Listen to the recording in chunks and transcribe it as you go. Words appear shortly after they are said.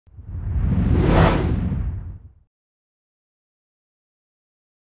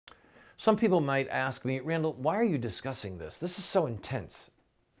Some people might ask me, Randall, why are you discussing this? This is so intense.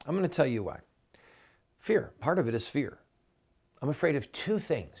 I'm going to tell you why. Fear. Part of it is fear. I'm afraid of two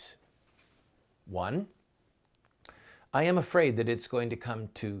things. One, I am afraid that it's going to come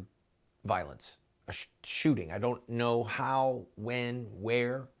to violence, a shooting. I don't know how, when,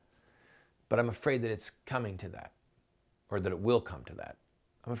 where, but I'm afraid that it's coming to that, or that it will come to that.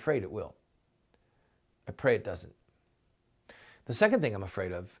 I'm afraid it will. I pray it doesn't. The second thing I'm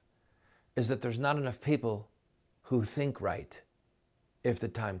afraid of is that there's not enough people who think right if the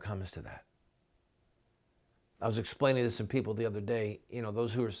time comes to that. I was explaining this to some people the other day,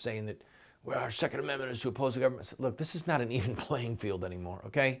 those who are saying that, well, our Second Amendment is to oppose the government. I said, look, this is not an even playing field anymore,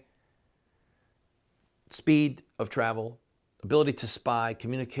 okay? Speed of travel, ability to spy,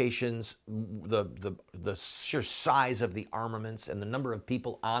 communications, the sheer size of the armaments and the number of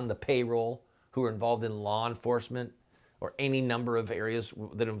people on the payroll who are involved in law enforcement, or any number of areas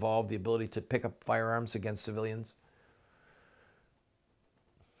that involve the ability to pick up firearms against civilians.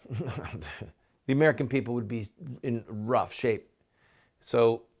 The American people would be in rough shape.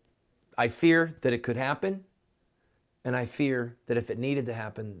 So I fear that it could happen, and I fear that if it needed to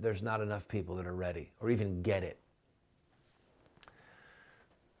happen, there's not enough people that are ready or even get it.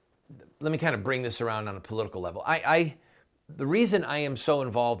 Let me kind of bring this around on a political level. The reason I am so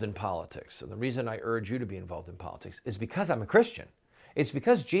involved in politics, and the reason I urge you to be involved in politics, is because I'm a Christian. It's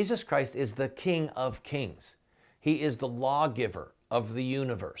because Jesus Christ is the King of Kings. He is the lawgiver of the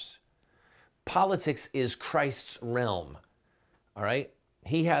universe. Politics is Christ's realm, all right?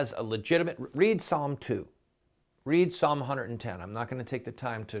 He has a legitimate, read Psalm 2, read Psalm 110. I'm not going to take the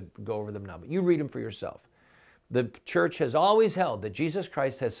time to go over them now, but you read them for yourself. The church has always held that Jesus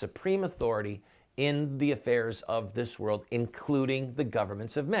Christ has supreme authority in the affairs of this world, including the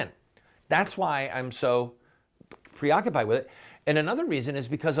governments of men. That's why I'm so preoccupied with it. And another reason is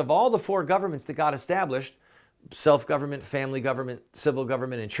because of all the four governments that God established, self-government, family government, civil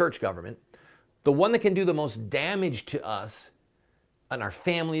government, and church government, the one that can do the most damage to us and our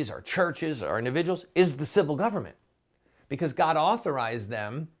families, our churches, our individuals, is the civil government. Because God authorized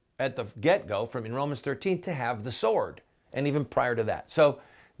them at the get-go, from in Romans 13, to have the sword, and even prior to that. So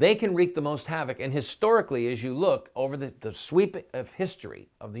they can wreak the most havoc. And historically, as you look over the sweep of history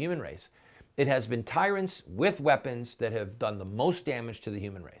of the human race, it has been tyrants with weapons that have done the most damage to the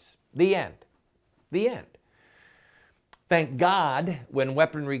human race. The end. The end. Thank God when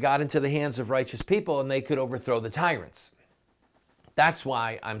weaponry got into the hands of righteous people and they could overthrow the tyrants. That's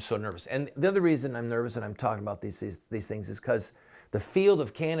why I'm so nervous. And the other reason I'm nervous and I'm talking about these things is because the field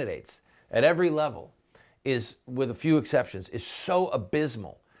of candidates at every level is, with a few exceptions, is so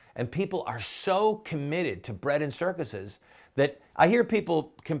abysmal. And people are so committed to bread and circuses that I hear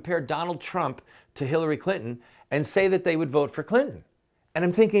people compare Donald Trump to Hillary Clinton and say that they would vote for Clinton. And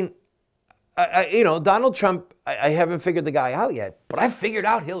I'm thinking, Donald Trump, I haven't figured the guy out yet, but I figured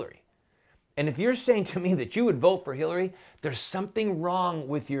out Hillary. And if you're saying to me that you would vote for Hillary, there's something wrong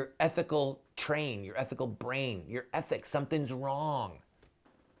with your ethical train, your ethical brain, your ethics. Something's wrong.